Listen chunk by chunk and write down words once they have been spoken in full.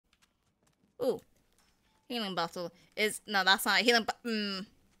Ooh. Healing bottle is... No, that's not a healing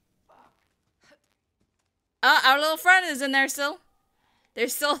Oh, our little friend is in there still. They're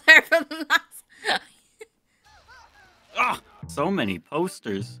still there from the last... Ah, so many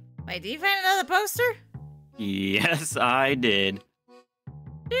posters. Wait, did you find another poster? Yes, I did.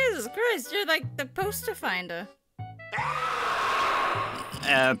 Jesus Christ, you're like the poster finder.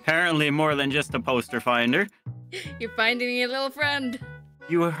 Apparently more than just a poster finder. You're finding your little friend.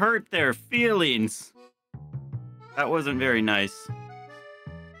 You hurt their feelings. That wasn't very nice.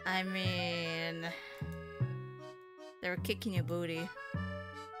 I mean... They were kicking your booty.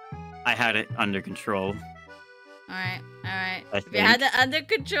 I had it under control. Alright, alright. If you had it under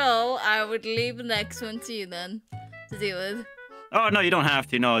control, I would leave the next one to you then. To deal with. Oh, no, you don't have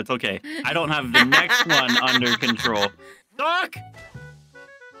to. No, it's okay. I don't have the next one under control. Doc!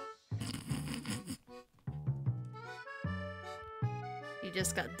 You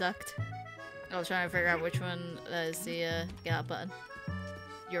just got ducked. I was trying to figure out which one is the get out button.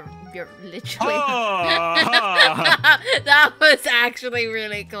 You're literally... Oh! That was actually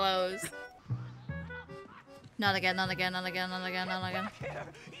really close. Not again, not again, not again, not again, not again.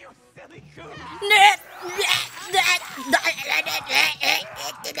 You silly goose.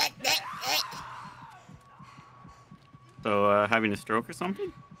 So, having a stroke or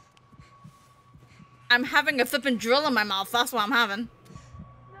something? I'm having a flippin' drill in my mouth, that's what I'm having.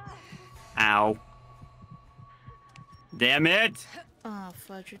 Ow. Damn it! Oh,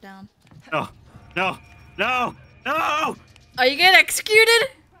 fudge, you're down. No, no, no, no! Are you getting executed?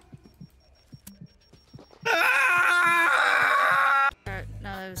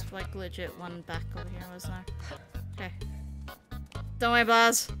 No, there was like legit one back over here, wasn't there? Okay. Don't worry,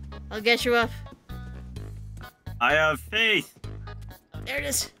 Blas. I'll get you up. I have faith. There it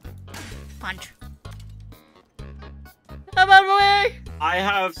is. Punch. I'm out of the way! I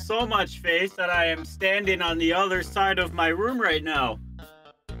have so much faith that I am standing on the other side of my room right now.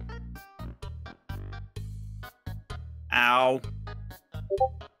 Ow.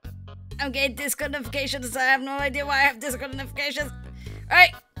 I'm getting Discord notifications. I have no idea why I have Discord notifications.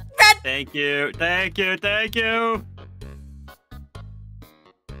 Alright, run! Thank you, thank you, thank you.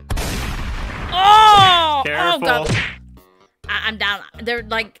 Oh! Careful. Oh, God. I'm down. They're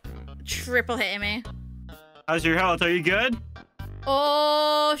like triple hitting me. How's your health? Are you good?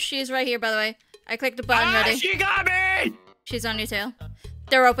 Oh, she's right here, by the way. I clicked the button ready. She got me! She's on your tail.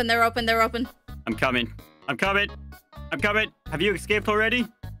 They're open, they're open, they're open. I'm coming. I'm coming. I'm coming. Have you escaped already?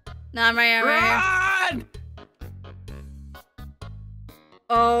 No, I'm right here, right here. Run!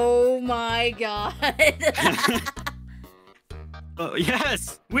 Oh my God. Oh,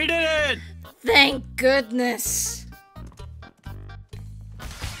 yes! We did it! Thank goodness.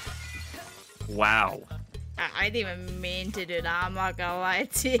 Wow. I didn't even mean to do that, I'm not gonna lie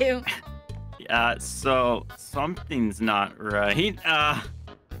to you. So something's not right.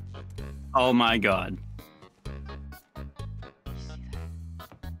 Oh my God.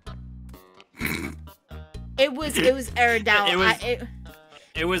 It was aired down.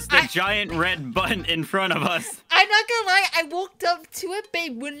 It was the giant red button in front of us. I'm not gonna lie, I walked up to it, but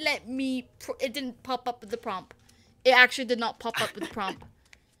it wouldn't let me. It didn't pop up with the prompt. It actually did not pop up with the prompt.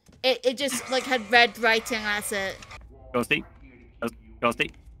 It just like had red writing. That's it. Ghosty,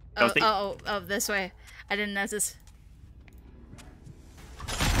 Ghosty, Ghosty. Oh, this way. I didn't notice.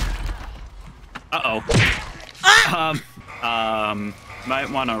 Uh-oh. Might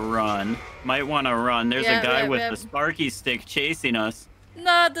want to run. Might want to run. There's a guy with the Sparky stick chasing us.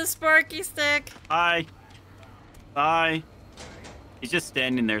 Not the Sparky stick. Hi. Bye. He's just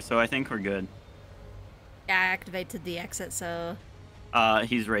standing there, so I think we're good. Yeah, I activated the exit, so...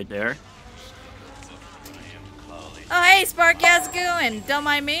 He's right there. Oh, hey, Sparky, how's it going? Don't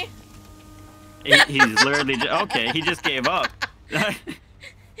mind me. He's literally... Okay, he just gave up.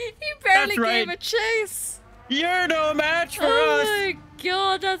 He barely gave a chase. You're no match for us. Oh my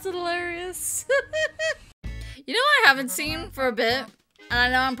God, that's hilarious. You know what I haven't seen for a bit? And I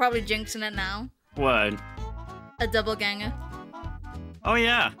know I'm probably jinxing it now. What? A double ganger. Oh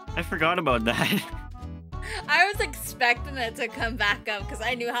yeah, I forgot about that. I was expecting it to come back up because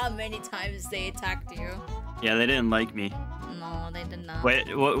I knew how many times they attacked you. Yeah, they didn't like me. No, they did not.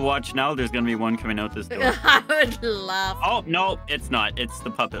 Wait, watch now. There's gonna be one coming out this door. I would laugh. Oh, no, it's not. It's the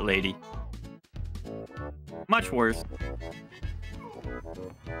puppet lady. Much worse.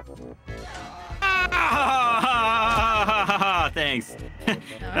 Thanks.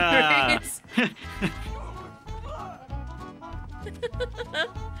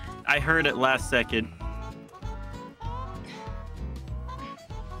 I heard it last second.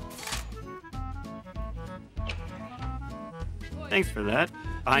 Thanks for that.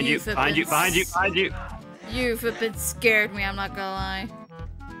 Behind you, behind you, behind you, behind you. You've a bit scared me, I'm not gonna lie.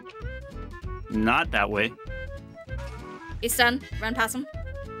 Not that way. He's done. Run past him.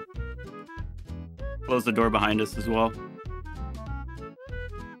 Close the door behind us as well.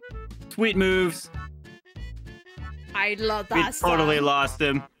 Sweet moves. I love We that song. totally lost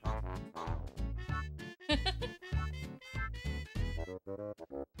him.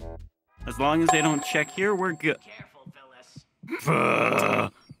 As long as they don't check here, we're good. Careful, Phyllis.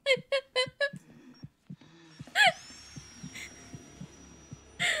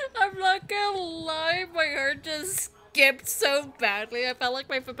 I'm not gonna lie, my heart just skipped so badly. I felt like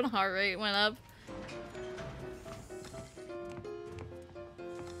my flipping heart rate went up.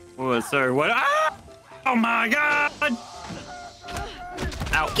 Oh, sir, what? Ah! Oh my god!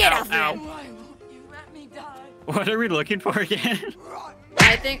 Ow, Get ow, off ow. me! Why won't you let me die? What are we looking for again?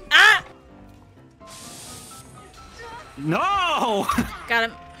 I think. Ah! No! Got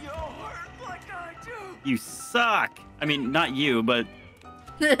him. You hurt like I do. You suck. I mean, not you, but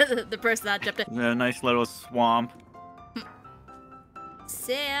The person that jumped in. a nice little swamp.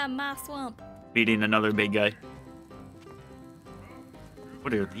 Say my swamp. Beating another big guy.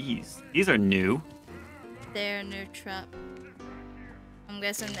 What are these? These are new. They're new trap. I'm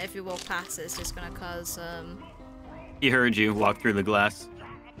guessing if you walk past it, it's just gonna cause, He heard you walk through the glass.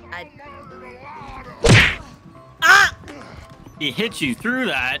 Ah! He hit you through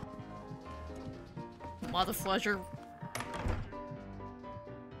that. Mother flusher.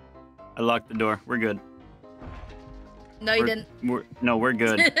 I locked the door. We're good. No, you didn't. We're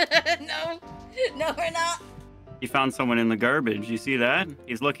good. No. No, we're not. He found someone in the garbage. You see that?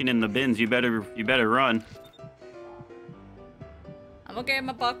 He's looking in the bins. You better run. I'm okay in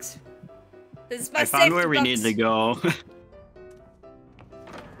my box. This is my I found safety where we box. need to go.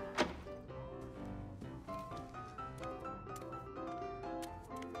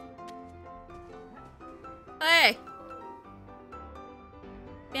 Hey!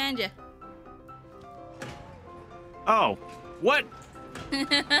 Behind you. Oh, what?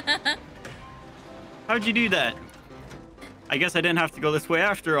 How'd you do that? I guess I didn't have to go this way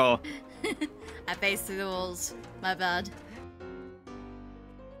after all. I faced the walls. My bad.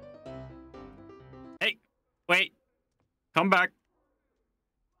 Hey, wait. Come back.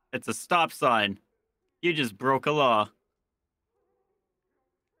 It's a stop sign. You just broke a law.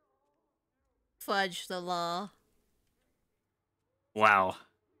 Fudge the law. Wow.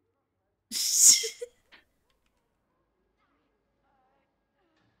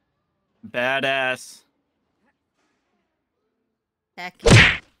 Badass. Heck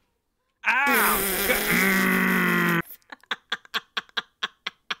yeah. Ow!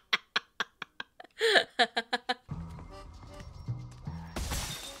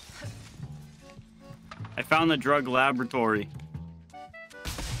 I found the drug laboratory.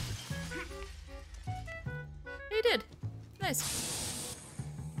 You did. Nice.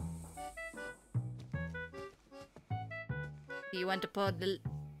 You want to put the...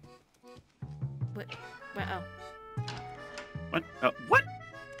 What? Oh. What? What?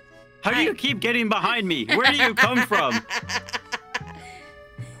 How do you keep getting behind me? Where do you come from?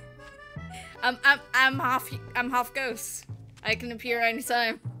 I'm half ghost. I can appear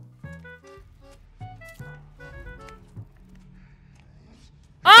anytime.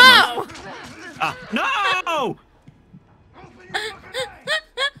 Oh! No!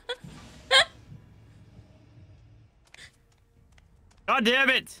 God damn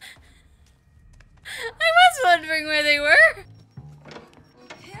it! I was wondering where they were.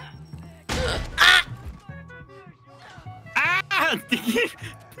 Ah! Ah!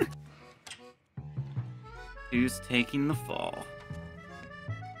 Who's taking the fall?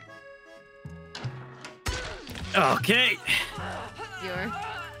 Okay. You're...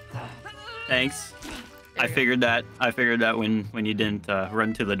 Thanks. I figured that when you didn't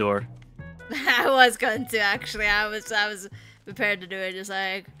run to the door. I was going to actually. I was prepared to do it. Just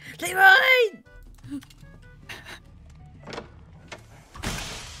like Leroy.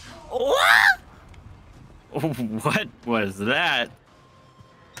 What? What was that?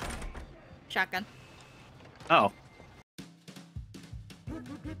 Shotgun. Oh.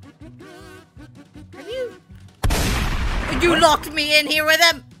 Have you? You locked me in here with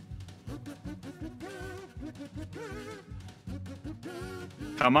him.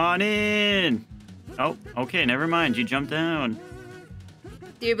 Come on in. Oh, okay, never mind. You jumped down.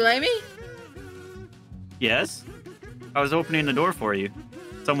 Do you blame me? Yes? I was opening the door for you.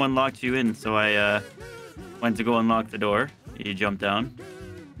 Someone locked you in, so I went to go unlock the door. You jumped down.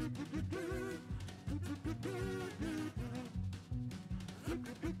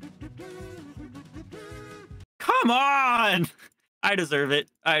 Come on! I deserve it.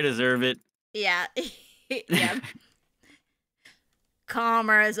 I deserve it. Yeah. Yeah.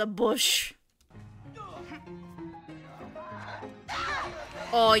 Calmer as a bush.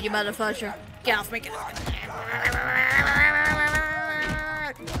 Oh, you motherfucker. Get off me. Get off me.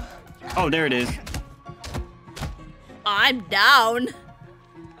 Oh, there it is. I'm down.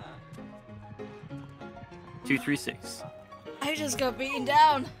 236. I just got beaten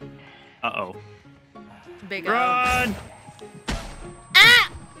down. Uh-oh. Big Run!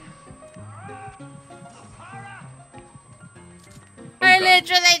 Ah! I God.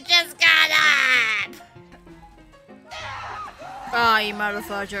 literally just got up! Oh, you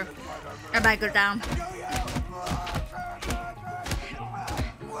motherfucker. I might go down.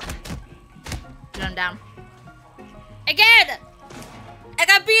 I'm down. Again! I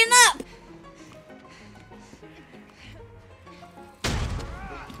got beaten up!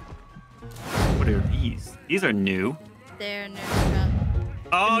 What are these? These are new. They're new.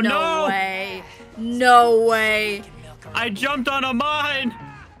 Oh, no! No way. No way. I jumped on a mine!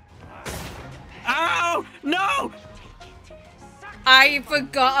 Ow! No! I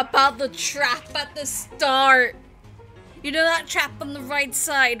forgot about the trap at the start. You know that trap on the right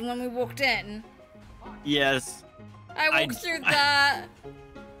side when we walked in? Yes. I walked through that.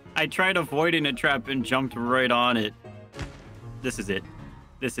 I tried avoiding a trap and jumped right on it. This is it.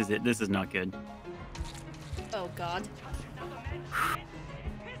 This is it. This is not good. Oh, God.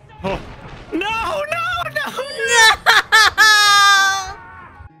 Oh. No, no, no! No!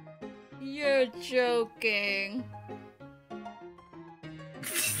 You're joking.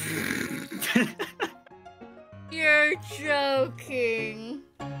 You're joking.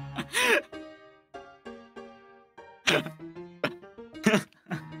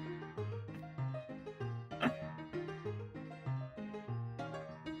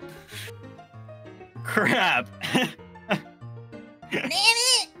 Crap. Damn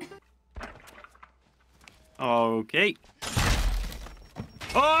it! Okay.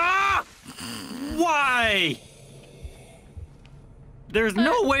 Ah! Why? There's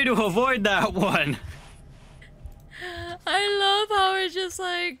no way to avoid that one. I love how it's just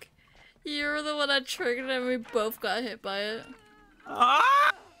like, you're the one that triggered it and we both got hit by it.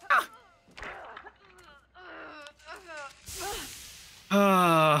 Ah!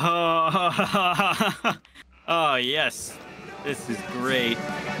 Oh, yes. This is great.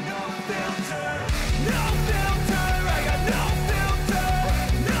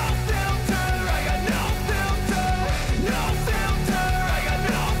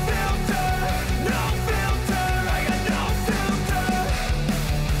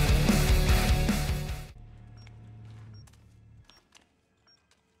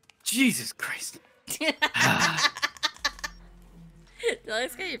 Jesus Christ. Did I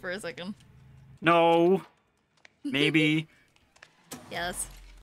scare you for a second? No. Maybe. Yes.